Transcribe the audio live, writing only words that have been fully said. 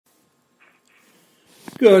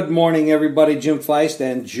Good morning, everybody. Jim Feist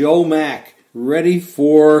and Joe Mack, ready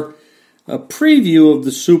for a preview of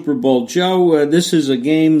the Super Bowl. Joe, this is a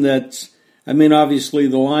game that's, obviously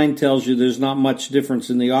the line tells you there's not much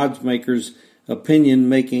difference in the odds makers' opinion,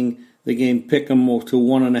 making the game pick 'em to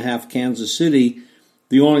 1.5 Kansas City.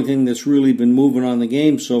 The only thing that's really been moving on the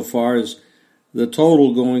game so far is the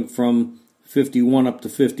total going from 51 up to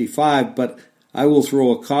 55, but I will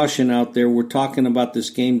throw a caution out there. We're talking about this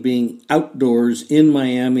game being outdoors in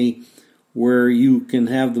Miami, where you can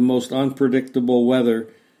have the most unpredictable weather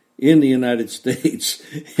in the United States.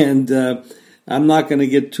 And I'm not going to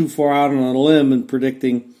get too far out on a limb in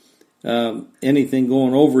predicting anything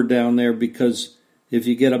going over down there, because if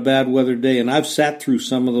you get a bad weather day, and I've sat through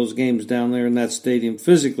some of those games down there in that stadium,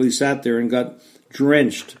 physically sat there and got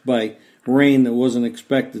drenched by rain that wasn't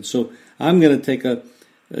expected. So I'm going to take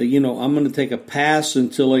a pass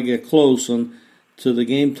until I get close to the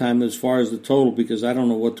game time as far as the total, because I don't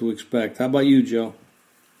know what to expect. How about you, Joe?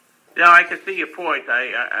 No, I can see your point.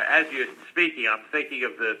 As you're speaking, I'm thinking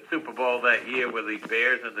of the Super Bowl that year where the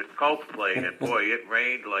Bears and the Colts played, and boy, it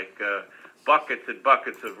rained like buckets and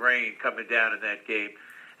buckets of rain coming down in that game.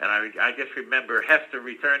 And I just remember Hester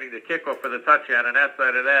returning the kickoff for the touchdown, and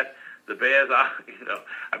outside of that, the Bears,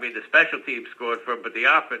 the special teams scored for them, but the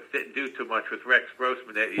offense didn't do too much with Rex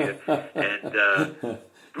Grossman that year. And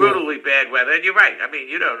brutally bad weather. And you're right.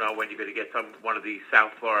 You don't know when you're going to get one of these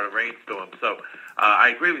South Florida rainstorms. So I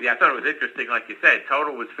agree with you. I thought it was interesting, like you said.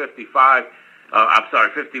 Total was 51.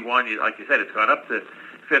 Like you said, it's gone up to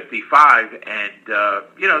 55. And,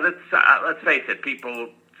 let's face it, people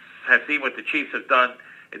have seen what the Chiefs have done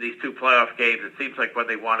in these two playoff games. It seems like when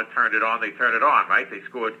they want to turn it on, they turn it on, right? They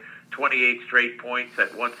scored 28 straight points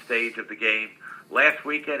at one stage of the game last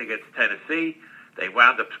weekend against Tennessee. They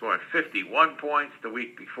wound up scoring 51 points the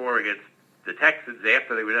week before against the Texans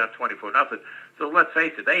after they were down 24-0. So let's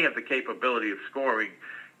face it, they have the capability of scoring.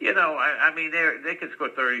 They can score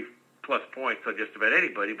 30-plus points on just about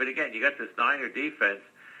anybody. But again, you got this Niner defense.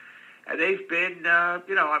 And they've been,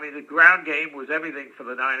 the ground game was everything for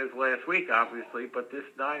the Niners last week, obviously, but this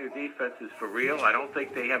Niner defense is for real. I don't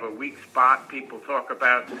think they have a weak spot. People talk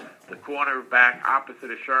about the cornerback opposite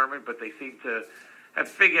of Sherman, but they seem to have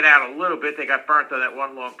figured out a little bit. They got burnt on that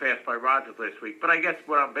one long pass by Rodgers last week. But I guess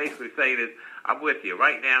what I'm basically saying is I'm with you.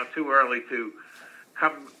 Right now, too early to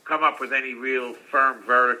come up with any real firm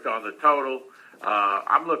verdict on the total.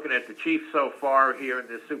 I'm looking at the Chiefs so far here in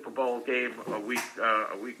this Super Bowl game a week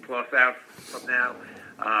plus out from now.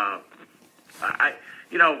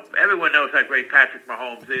 Everyone knows how great Patrick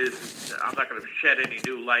Mahomes is. I'm not going to shed any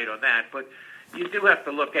new light on that, but you do have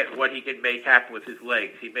to look at what he can make happen with his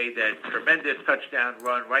legs. He made that tremendous touchdown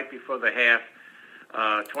run right before the half,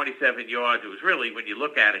 27 yards. It was really, when you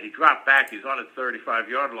look at it, he dropped back. He was on his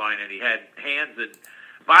 35-yard line, and he had hands and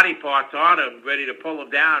body parts on him, ready to pull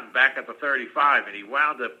him down back at the 35, and he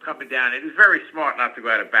wound up coming down. And he was very smart not to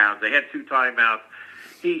go out of bounds. They had 2 timeouts.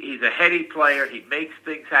 He's a heady player. He makes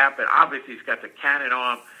things happen. Obviously, he's got the cannon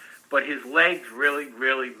arm, but his legs really,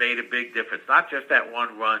 really made a big difference. Not just that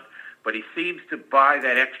one run, but he seems to buy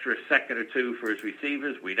that extra second or two for his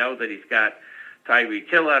receivers. We know that he's got Tyreek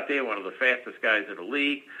Hill out there, one of the fastest guys in the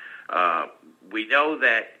league. We know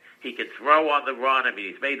that he can throw on the run.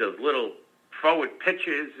 He's made those little forward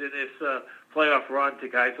pitches in this playoff run to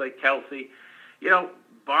guys like Kelsey.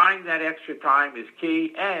 Buying that extra time is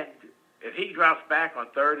key. And if he drops back on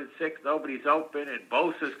 3rd and 6, nobody's open, and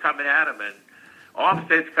Bosa's coming at him, and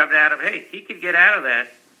Armstead's coming at him, hey, he can get out of that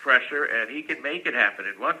pressure, and he can make it happen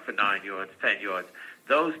and run for 9 yards, 10 yards.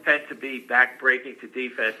 Those tend to be back-breaking to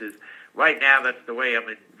defenses. Right now, that's the way I'm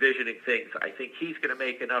envisioning things. I think he's going to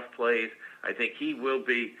make enough plays. I think he will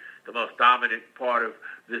be the most dominant part of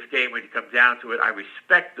this game when it comes down to it. I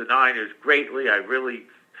respect the Niners greatly. I really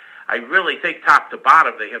think top to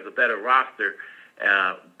bottom they have the better roster.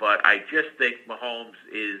 But I just think Mahomes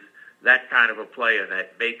is that kind of a player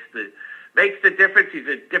that makes the difference. He's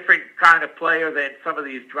a different kind of player than some of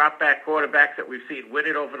these drop-back quarterbacks that we've seen win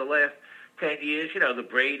it over the last 10 years. The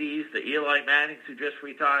Bradys, the Eli Mannings who just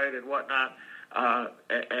retired and whatnot.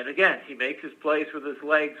 And again, he makes his plays with his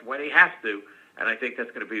legs when he has to. And I think that's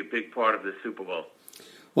going to be a big part of this Super Bowl.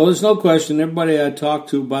 Well, there's no question. Everybody I talked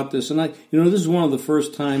to about this, and this is one of the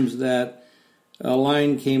first times that a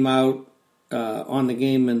line came out on the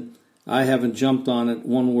game, and I haven't jumped on it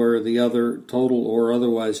one way or the other, total or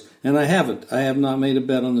otherwise. And I haven't. I have not made a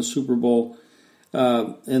bet on the Super Bowl.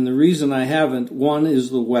 And the reason I haven't, one,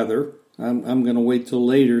 is the weather. I'm going to wait till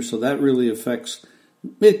later, so that really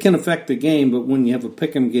can affect the game, but when you have a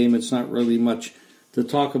pick'em game, it's not really much to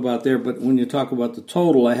talk about there. But when you talk about the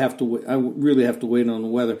total, I really have to wait on the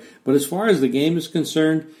weather. But as far as the game is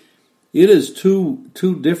concerned, it is two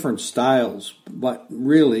different styles, but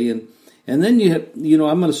really, and then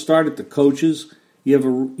I'm going to start at the coaches. You have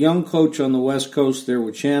a young coach on the West Coast there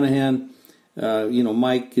with Shanahan.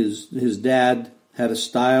 Mike, his dad had a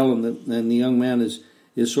style, and the young man is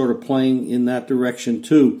sort of playing in that direction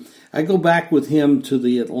too. I go back with him to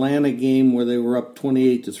the Atlanta game where they were up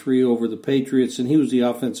 28-3 over the Patriots, and he was the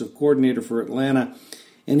offensive coordinator for Atlanta,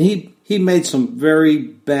 and he made some very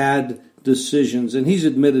bad decisions, and he's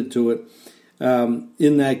admitted to it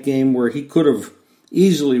in that game where he could have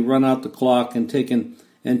easily run out the clock and taken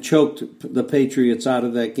and choked the Patriots out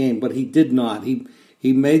of that game, but he did not.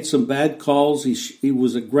 He made some bad calls. He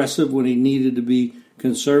was aggressive when he needed to be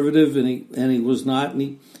conservative, and he was not.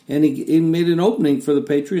 And he made an opening for the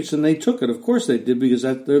Patriots, and they took it. Of course they did, because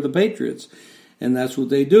they're the Patriots, and that's what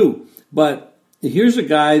they do. But here's a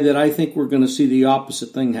guy that I think we're going to see the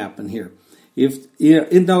opposite thing happen here.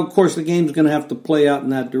 Now, of course, the game's going to have to play out in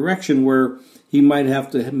that direction where he might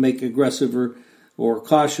have to make aggressive or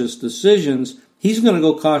cautious decisions. He's going to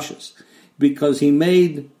go cautious because he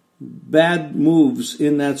made bad moves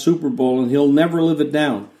in that Super Bowl, and he'll never live it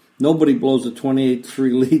down. Nobody blows a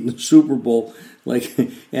 28-3 lead in the Super Bowl,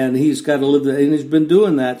 and he's got to live that, and he's been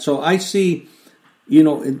doing that. So I see,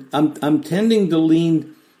 I'm tending to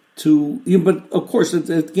lean to, but of course, if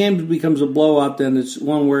the game becomes a blowout, then it's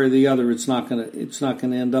one way or the other. It's not going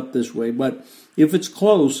to end up this way. But if it's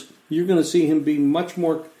close, you're going to see him be much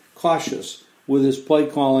more cautious with his play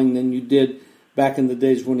calling than you did back in the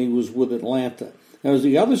days when he was with Atlanta. Now, as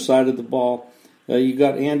the other side of the ball, you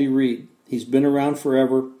got Andy Reid. He's been around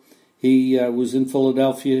forever. He was in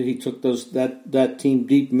Philadelphia. He took that team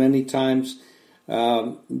deep many times.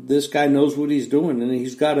 This guy knows what he's doing, and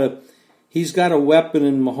he's got a weapon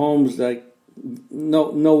in Mahomes like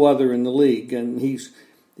no other in the league. And he's,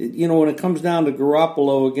 when it comes down to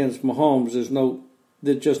Garoppolo against Mahomes,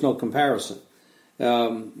 there's just no comparison.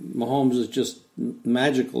 Mahomes is just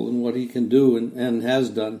magical in what he can do and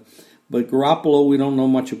has done. But Garoppolo, we don't know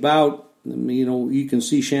much about. You can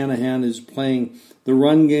see Shanahan is playing the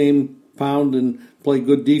run game, pound and play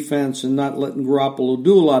good defense, and not letting Garoppolo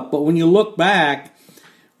do a lot. But when you look back,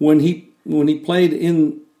 when he played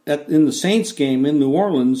in the Saints game in New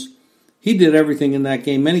Orleans, he did everything in that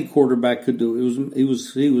game any quarterback could do. He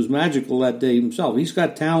was magical that day himself. He's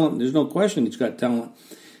got talent. There's no question he's got talent.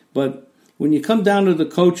 But when you come down to the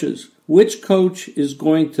coaches, which coach is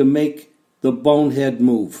going to make the bonehead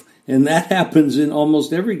move? And that happens in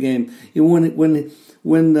almost every game. When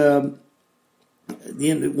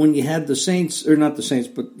you had the Saints, or not the Saints,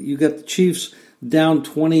 but you got the Chiefs down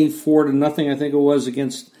 24-0, I think it was,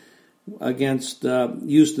 against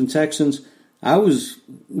Houston Texans. I was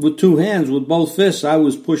with two hands, with both fists. I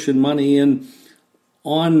was pushing money in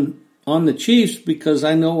on the Chiefs because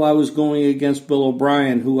I know I was going against Bill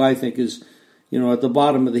O'Brien, who I think is, at the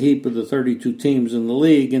bottom of the heap of the 32 teams in the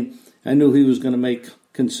league, and I knew he was going to make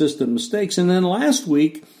consistent mistakes. And then last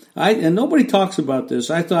week, and nobody talks about this,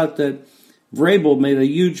 I thought that Vrabel made a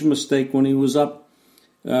huge mistake when he was up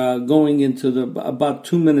going into about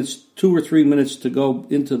 2 or 3 minutes to go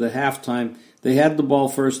into the halftime. They had the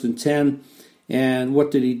ball 1st and 10, and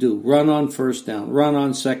what did he do? Run on 1st down, run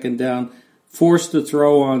on 2nd down, forced to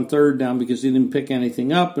throw on 3rd down because he didn't pick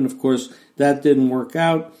anything up, and of course that didn't work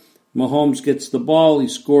out. Mahomes gets the ball, he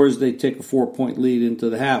scores, they take a 4-point lead into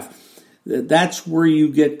the half. That's where you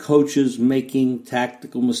get coaches making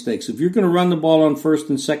tactical mistakes. If you're going to run the ball on 1st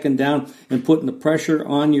and 2nd down and putting the pressure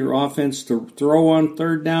on your offense to throw on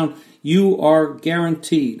 3rd down, you are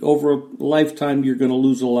guaranteed over a lifetime you're going to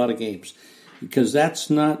lose a lot of games, because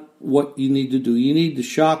that's not what you need to do. You need to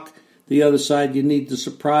shock the other side. You need to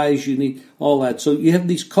surprise. You need all that. So you have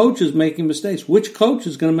these coaches making mistakes. Which coach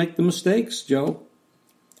is going to make the mistakes, Joe?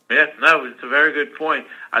 Yeah, no, it's a very good point.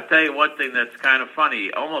 I'll tell you one thing that's kind of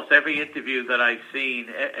funny. Almost every interview that I've seen,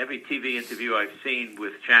 every TV interview I've seen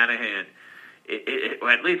with Shanahan,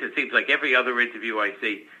 or at least it seems like every other interview I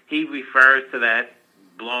see, he refers to that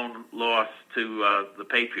blown loss to the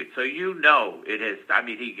Patriots. So it has,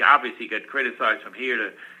 he obviously got criticized from here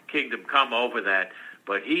to Kingdom Come over that,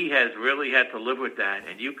 but he has really had to live with that,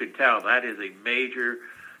 and you can tell that is a major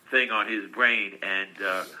thing on his brain, and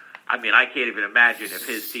I can't even imagine if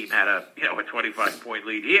his team had a 25-point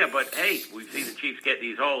lead here. But hey, we've seen the Chiefs get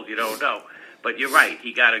these holes. You don't know. But you're right.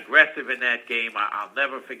 He got aggressive in that game. I'll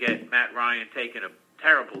never forget Matt Ryan taking a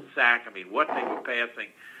terrible sack. What they were passing.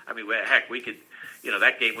 Heck, we could.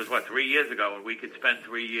 That game was 3 years ago, and we could spend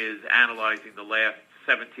 3 years analyzing the last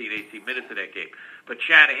 17, 18 minutes of that game. But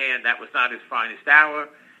Shanahan, that was not his finest hour,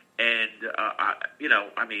 And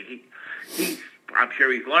I'm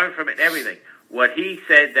sure he's learned from it and everything. What he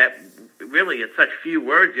said that really in such few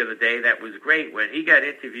words the other day that was great when he got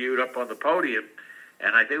interviewed up on the podium,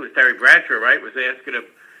 and I think it was Terry Bradshaw, right, was asking him,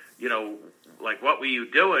 like, what were you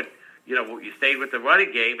doing? You stayed with the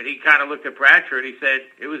running game, and he kind of looked at Bradshaw and he said,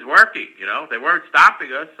 it was working, they weren't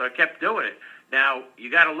stopping us, so I kept doing it. Now, you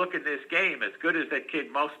got to look at this game, as good as that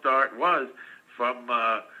kid Mostart was from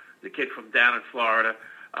the kid from down in Florida,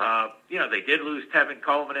 they did lose Tevin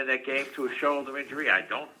Coleman in that game to a shoulder injury. It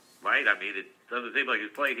doesn't seem like he's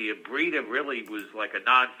playing. Breida really was like a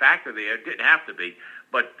non-factor there. It didn't have to be.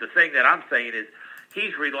 But the thing that I'm saying is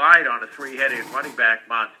he's relied on a three-headed running back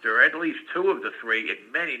monster, at least two of the three, in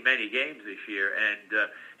many, many games this year. And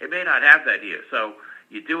it may not have that here. So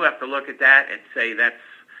you do have to look at that and say that's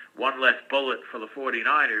one less bullet for the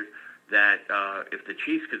 49ers, that if the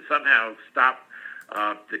Chiefs can somehow stop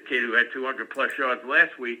the kid who had 200-plus yards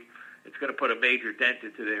last week, it's going to put a major dent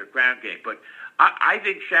into their ground game. But I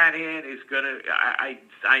think Shanahan is going to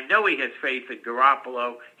I know he has faith in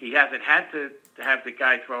Garoppolo. He hasn't had to have the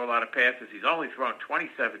guy throw a lot of passes. He's only thrown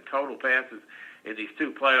 27 total passes in these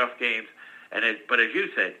two playoff games. But as you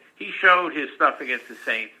said, he showed his stuff against the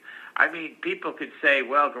Saints. People could say,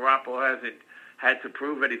 well, Garoppolo hasn't had to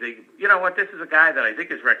prove anything. You know what? This is a guy that I think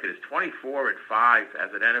his record is 24-5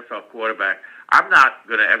 as an NFL quarterback. I'm not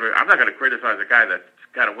going to criticize a guy that's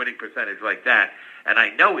got a winning percentage like that. And I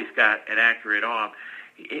know he's got an accurate arm.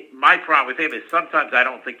 My problem with him is sometimes I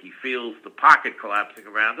don't think he feels the pocket collapsing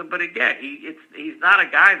around him. But again, he's not a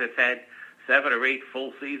guy that's had 7 or 8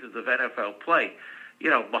 full seasons of NFL play.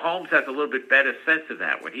 Mahomes has a little bit better sense of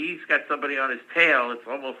that. When he's got somebody on his tail, it's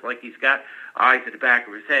almost like he's got eyes in the back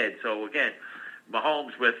of his head. So again,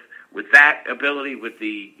 Mahomes with that ability, with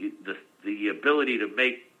the ability to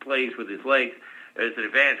make plays with his legs, is an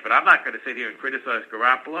advantage. But I'm not going to sit here and criticize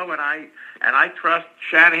Garoppolo, and I trust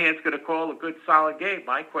Shanahan's going to call a good, solid game.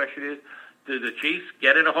 My question is, do the Chiefs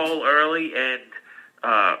get in a hole early and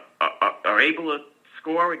are able to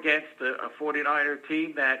score against a 49er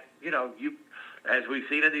team that, as we've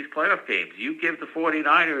seen in these playoff games, you give the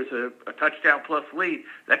 49ers a touchdown-plus lead,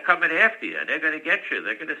 they're coming after you, and they're going to get you.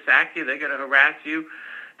 They're going to sack you. They're going to harass you.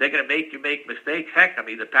 They're going to make you make mistakes. Heck,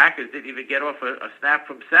 the Packers didn't even get off a snap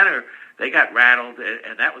from center. They got rattled,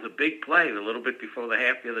 and that was a big play a little bit before the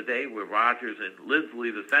half the other day where Rodgers and Lindsley,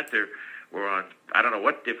 the center, were on, I don't know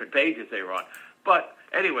what different pages they were on. But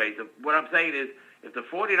anyway, what I'm saying is if the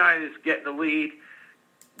 49ers get the lead,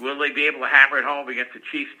 will they be able to hammer it home against the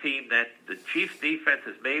Chiefs team that the Chiefs defense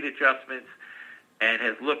has made adjustments and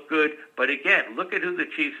has looked good? But again, look at who the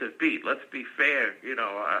Chiefs have beat. Let's be fair.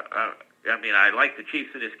 I like the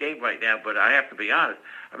Chiefs in this game right now, but I have to be honest.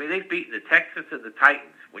 They've beaten the Texans and the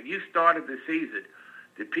Titans. When you started the season,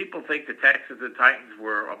 did people think the Texans and Titans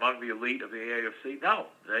were among the elite of the AFC? No,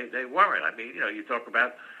 they weren't. You talk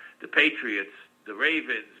about the Patriots, the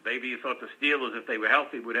Ravens. Maybe you thought the Steelers, if they were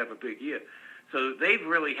healthy, would have a big year. So they've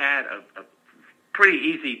really had a pretty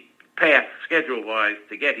easy path schedule-wise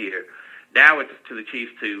to get here. Now it's to the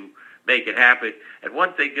Chiefs to make it happen. And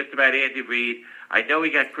one thing just about Andy Reid, I know he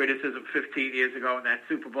got criticism 15 years ago in that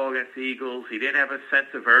Super Bowl against the Eagles. He didn't have a sense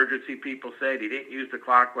of urgency, people said. He didn't use the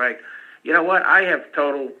clock right. You know what? I have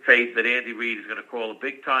total faith that Andy Reid is going to call a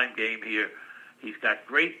big-time game here. He's got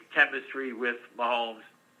great chemistry with Mahomes.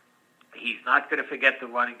 He's not going to forget the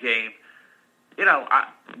running game.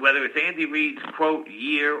 Whether it's Andy Reid's, quote,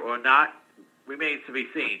 year or not remains to be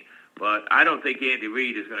seen. But I don't think Andy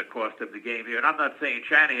Reid is going to cost them the game here. And I'm not saying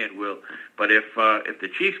Shanahan will. But if the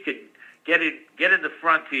Chiefs can get in the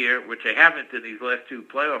front here, which they haven't in these last 2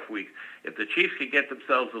 playoff weeks, if the Chiefs can get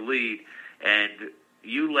themselves a lead and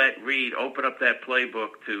you let Reid open up that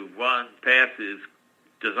playbook to run, passes,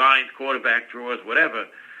 designs, quarterback draws, whatever,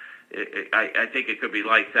 I think it could be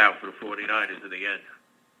lights out for the 49ers in the end.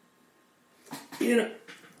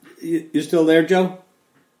 You still there, Joe?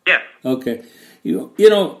 Yeah. Okay.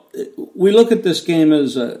 We look at this game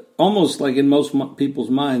as almost like in most people's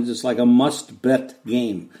minds, it's like a must-bet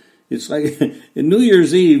game. It's like in New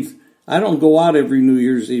Year's Eve, I don't go out every New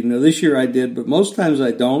Year's Eve. Now, this year I did, but most times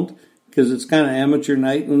I don't because it's kind of amateur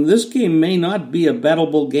night. And this game may not be a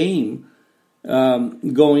bettable game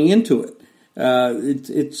going into it.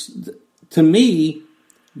 It's to me,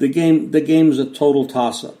 the game's a total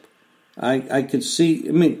toss-up. I could see,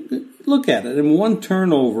 look at it. One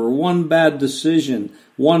turnover, one bad decision,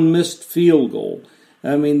 one missed field goal.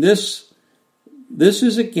 This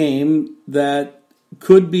is a game that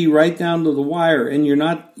could be right down to the wire, and you're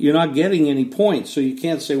not getting any points, so you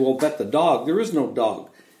can't say, well, bet the dog. There is no dog.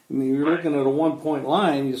 You're looking at a 1-point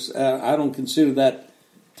line. I don't consider that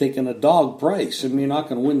taking a dog price. I mean, you're not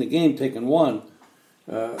going to win the game taking one.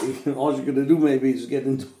 All you're going to do maybe is get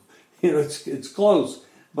into, it's close.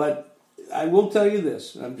 But I will tell you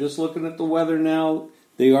this. I'm just looking at the weather now.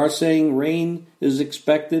 They are saying rain is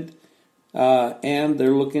expected, and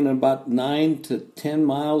they're looking at about 9 to 10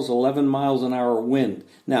 miles, 11 miles an hour wind.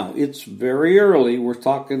 Now, it's very early. We're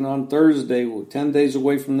talking on Thursday. We're 10 days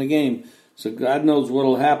away from the game, so God knows what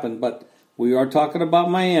will happen. But we are talking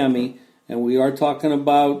about Miami, and we are talking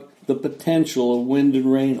about the potential of wind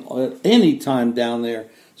and rain at any time down there.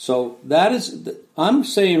 So that is, I'm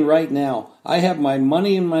saying right now, I have my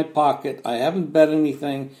money in my pocket. I haven't bet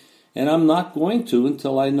anything, and I'm not going to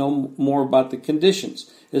until I know more about the conditions.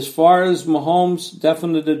 As far as Mahomes'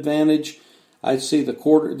 definite advantage, I'd say the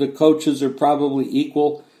coaches are probably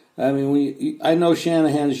equal. I mean, I know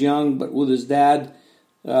Shanahan's young, but with his dad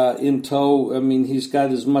in tow, I mean, he's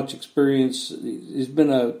got as much experience. He's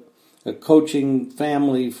been a coaching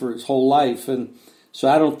family for his whole life, and so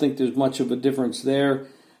I don't think there's much of a difference there.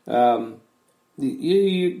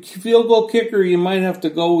 You field goal kicker, you might have to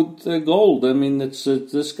go with gold. I mean,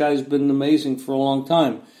 this guy's been amazing for a long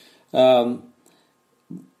time.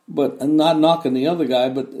 But I'm not knocking the other guy,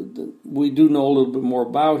 but we do know a little bit more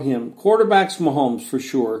about him. Quarterback's Mahomes for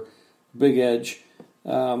sure, big edge.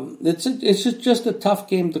 It's just a tough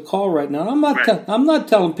game to call right now. I'm not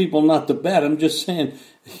telling people not to bet. I'm just saying,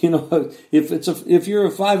 if you're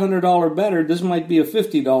a $500 bettor, this might be a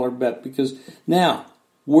 $50 bet, because now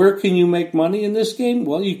where can you make money in this game?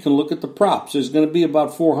 Well, you can look at the props. There's going to be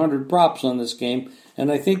about 400 props on this game,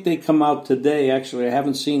 and I think they come out today. Actually, I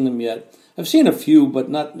haven't seen them yet. I've seen a few, but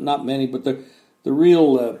not many. But the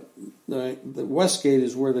real the Westgate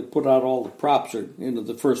is where they put out all the props, or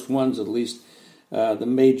the first ones at least. The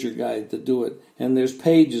major guy to do it, and there's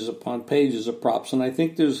pages upon pages of props, and I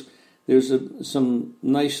think there's some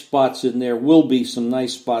nice spots in there. Will be some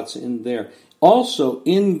nice spots in there. Also,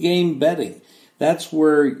 in-game betting. That's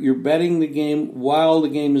where you're betting the game while the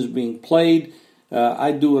game is being played.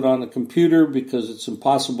 I do it on a computer because it's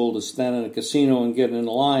impossible to stand in a casino and get in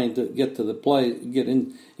line to get to the play, get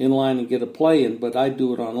in line and get a play in. But I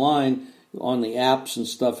do it online on the apps and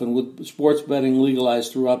stuff. And with sports betting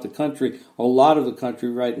legalized throughout the country, a lot of the country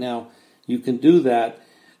right now, you can do that.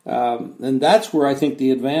 And that's where I think the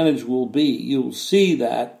advantage will be. You'll see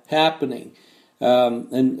that happening.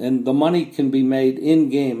 And the money can be made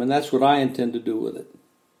in-game, and that's what I intend to do with it.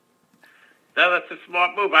 No, that's a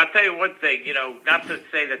smart move. I'll tell you one thing, not to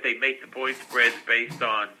say that they make the point spreads based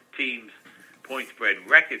on teams' point spread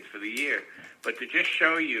records for the year, but to just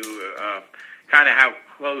show you kind of how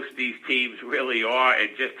close these teams really are and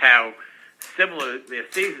just how similar their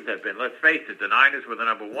seasons have been. Let's face it, the Niners were the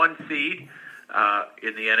number 1 seed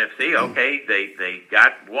in the NFC. Okay, they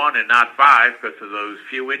got 1 and not 5 because of those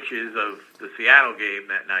few inches of the Seattle game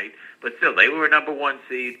that night, but still, they were a number 1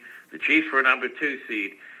 seed. The Chiefs were a number 2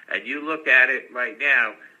 seed. And you look at it right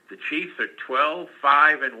now, the Chiefs are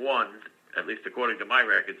 12-5-1, at least according to my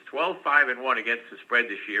records, 12-5-1 against the spread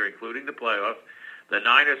this year, including the playoffs. The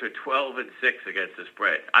Niners are 12-6 against the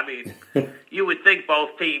spread. I mean, you would think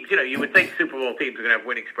both teams, you would think Super Bowl teams are going to have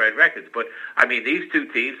winning spread records. But, I mean, these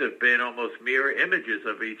two teams have been almost mirror images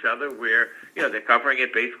of each other where, they're covering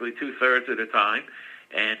it basically 2/3 of the time.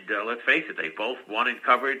 And let's face it, they both won and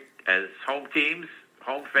covered as home teams,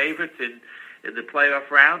 home favorites in the playoff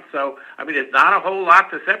round. So, I mean, there's not a whole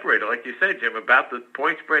lot to separate it, like you said, Jim, about the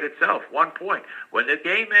point spread itself. 1 point. When the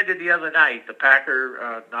game ended the other night, the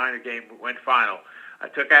Packer-Niner game went final, I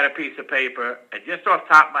took out a piece of paper, and just off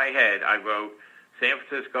the top of my head, I wrote San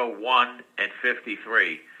Francisco 1 and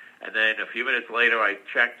 53. And then a few minutes later, I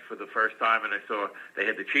checked for the first time, and I saw they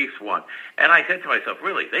had the Chiefs 1. And I said to myself,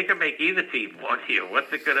 really, they can make either team 1 here.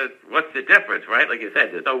 What's the difference, right? Like you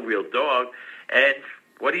said, there's no real dog. And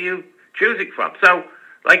what are you choosing from? So,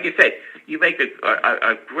 like you said, you make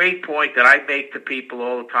a great point that I make to people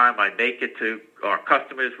all the time. I make it to our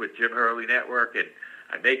customers with Jim Hurley Network, and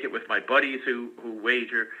I make it with my buddies who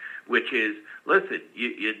wager, which is, listen,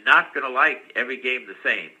 you're not going to like every game the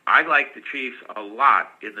same. I like the Chiefs a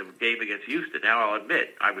lot in the game against Houston. Now, I'll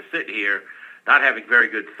admit, I was sitting here not having very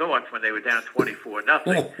good thoughts when they were down 24-0,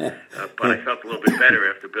 but I felt a little bit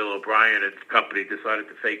better after Bill O'Brien and company decided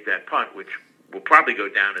to fake that punt, which will probably go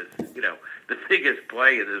down as, the biggest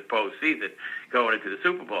play in this postseason going into the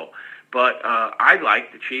Super Bowl. But I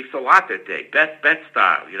liked the Chiefs a lot that day, bet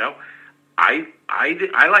style,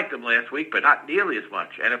 I liked them last week, but not nearly as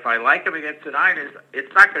much. And if I like them against the Niners,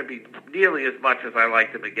 it's not going to be nearly as much as I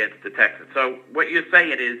like them against the Texans. So what you're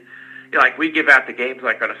saying is, like we give out the games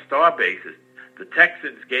like on a star basis. The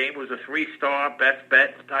Texans game was a 3-star best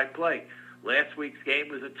bet type play. Last week's game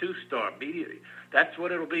was a 2-star that's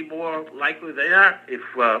what it'll be more likely they are if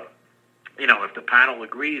if the panel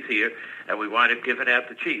agrees here and we wind up giving out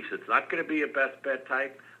the Chiefs. It's not going to be a best bet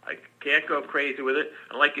type. I can't go crazy with it.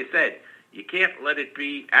 And like you said, you can't let it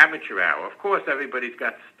be amateur hour. Of course, everybody's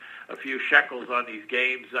got a few shekels on these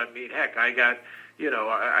games. I mean, heck, I got,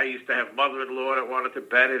 I used to have mother-in-law that wanted to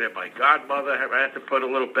bet it, and my godmother had to put a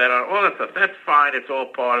little bet on it. All that stuff. That's fine. It's all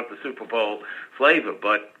part of the Super Bowl flavor.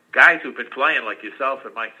 But guys who've been playing like yourself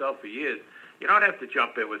and myself for years, you don't have to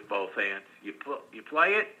jump in with both hands. You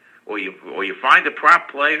play it, or you find a prop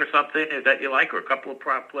play or something that you like, or a couple of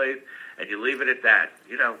prop plays, and you leave it at that.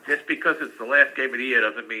 Just because it's the last game of the year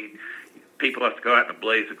doesn't mean people have to go out in a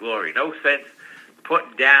blaze of glory. No sense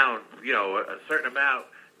putting down, a certain amount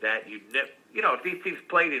that if these teams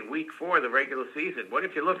played in week 4 of the regular season, what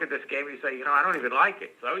if you look at this game and you say, I don't even like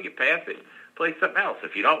it? So you pass it, play something else.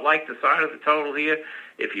 If you don't like the side of the total here,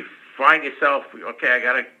 if you find yourself, okay, I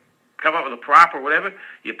got to come up with a prop or whatever,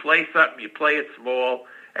 you play something, you play it small,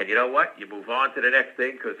 and you know what? You move on to the next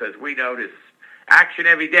thing because, as we know, there's action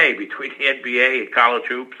every day between the NBA and college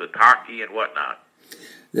hoops and hockey and whatnot.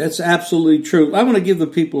 That's absolutely true. I want to give the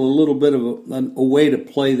people a little bit of a way to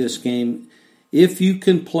play this game. If you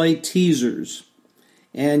can play teasers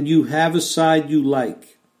and you have a side you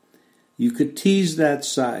like, you could tease that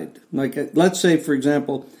side. Like, let's say, for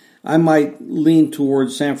example, I might lean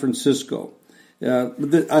towards San Francisco,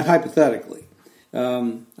 hypothetically.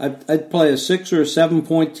 I'd play a 6 or a 7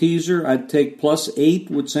 point teaser. I'd take +8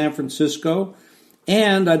 with San Francisco,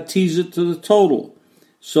 and I'd tease it to the total.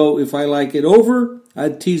 So if I like it over,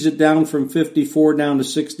 I'd tease it down from 54 down to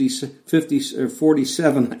 50 or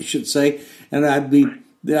 47, I should say, and I'd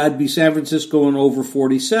be San Francisco and over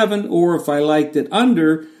 47. Or if I liked it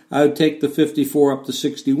under, I would take the 54 up to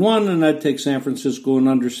 61, and I'd take San Francisco and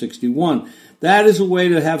under 61. That is a way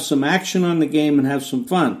to have some action on the game and have some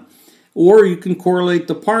fun. Or you can correlate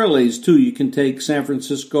the parlays too. You can take San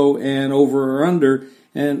Francisco and over or under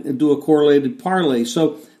and do a correlated parlay.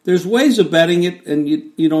 So there's ways of betting it, and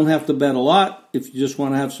you don't have to bet a lot. If you just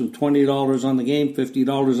want to have some $20 on the game,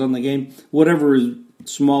 $50 on the game, whatever is a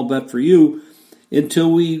small bet for you,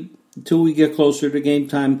 until we get closer to game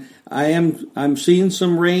time. I'm seeing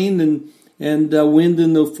some rain and wind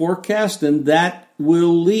in the forecast, and that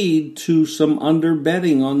will lead to some under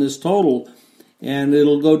betting on this total, and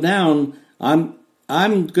it'll go down. I'm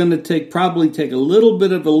going to probably take a little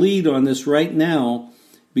bit of a lead on this right now,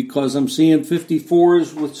 because I'm seeing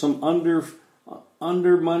 54s with some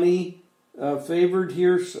under money favored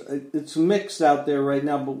here. It's mixed out there right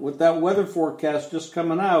now, but with that weather forecast just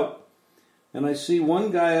coming out, and I see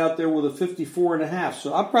one guy out there with a 54.5,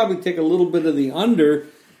 so I'll probably take a little bit of the under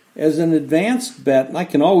as an advanced bet, and I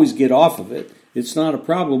can always get off of it. It's not a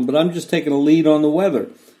problem, but I'm just taking a lead on the weather.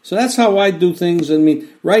 So that's how I do things. I mean,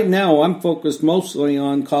 right now I'm focused mostly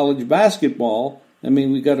on college basketball. I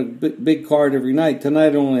mean, we got a big card every night.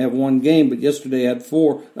 Tonight I only have one game, but yesterday I had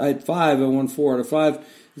 4. I had 5. I won 4 out of 5.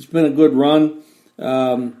 It's been a good run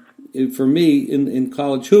for me in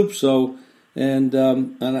college hoops. So, and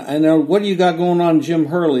I know, what do you got going on, Jim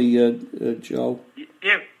Hurley, Joe?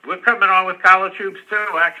 Yeah, we're coming on with college hoops too.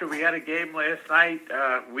 Actually, we had a game last night.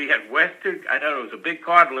 We had Western. I know it was a big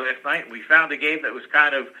card last night. And we found a game that was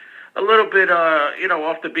kind of a little bit,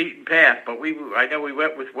 off the beaten path. But I know we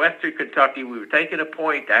went with Western Kentucky. We were taking a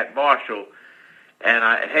point at Marshall, and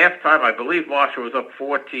at halftime, I believe Marshall was up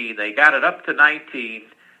 14. They got it up to 19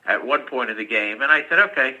 at one point in the game, and I said,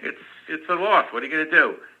 okay, it's a loss. What are you going to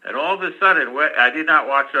do? And all of a sudden, I did not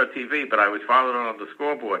watch it on TV, but I was following it on the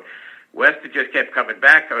scoreboard. Western just kept coming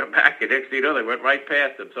back, and next thing you know, they went right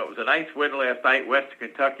past them. So it was a nice win last night, Western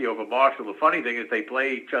Kentucky over Marshall. The funny thing is they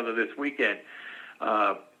play each other this weekend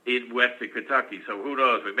in Western Kentucky. So who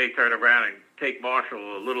knows? We may turn around and take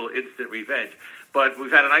Marshall a little instant revenge. But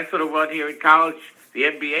we've had a nice little run here in college. The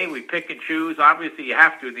NBA, we pick and choose. Obviously, you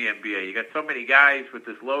have to in the NBA. You got so many guys with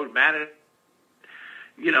this load management.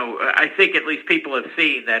 I think at least people have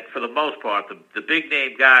seen that for the most part, the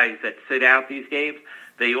big-name guys that sit out these games,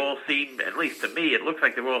 they all seem, at least to me, it looks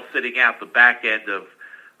like they're all sitting out the back end of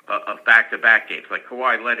back-to-back games. Like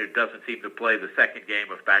Kawhi Leonard doesn't seem to play the second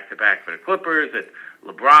game of back-to-back for the Clippers, and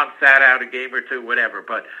LeBron sat out a game or two, whatever.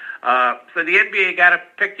 But so the NBA got to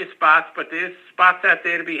pick your spots, but there's spots out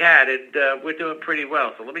there to be had, and we're doing pretty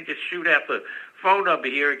well. So let me just shoot out the phone number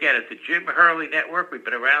here again. It's the Jim Hurley Network. We've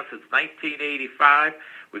been around since 1985.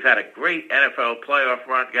 We've had a great NFL playoff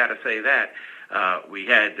run, got to say that. We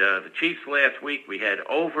had the Chiefs last week. We had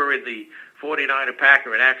over in the 49er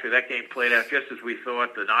Packer, and actually that game played out just as we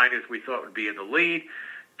thought. The Niners we thought would be in the lead.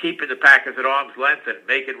 keeping the Packers at arm's length and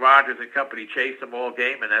making Rodgers and company chase them all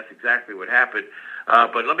game, and that's exactly what happened.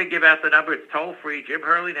 But let me give out the number. It's toll-free, Jim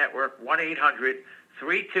Hurley Network,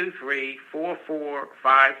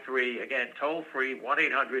 1-800-323-4453. Again, toll-free,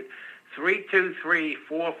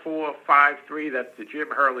 1-800-323-4453. That's the Jim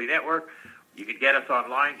Hurley Network. You can get us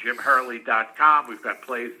online, jimhurley.com. We've got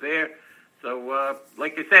plays there. So,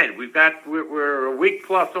 like I said, we're a week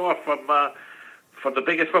plus off from the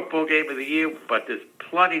biggest football game of the year, but there's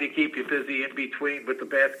plenty to keep you busy in between with the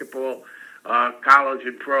basketball, college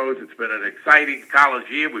and pros. It's been an exciting college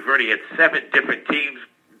year. We've already had 7 different teams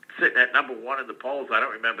sitting at number 1 in the polls. I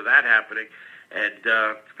don't remember that happening. And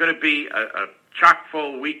it's going to be a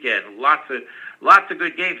chock-full weekend. Lots of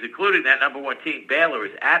good games, including that number 1 team. Baylor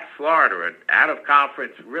is at Florida, an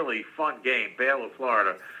out-of-conference, really fun game, Baylor,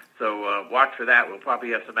 Florida. So watch for that. We'll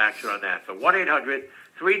probably have some action on that. So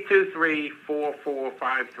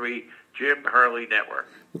 1-800-323-4453, Jim Hurley Network.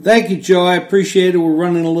 Well, thank you, Joe. I appreciate it. We're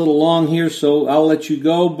running a little long here, so I'll let you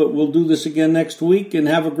go, but we'll do this again next week, and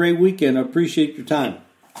have a great weekend. I appreciate your time.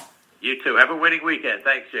 You too. Have a winning weekend.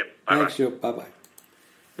 Thanks, Jim. Bye-bye. Thanks, Joe. Bye-bye.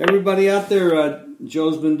 Everybody out there,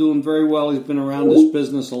 Joe's been doing very well. He's been around this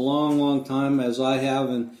business a long, long time, as I have,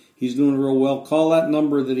 and he's doing real well. Call that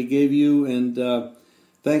number that he gave you, and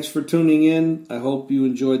thanks for tuning in. I hope you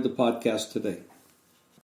enjoyed the podcast today.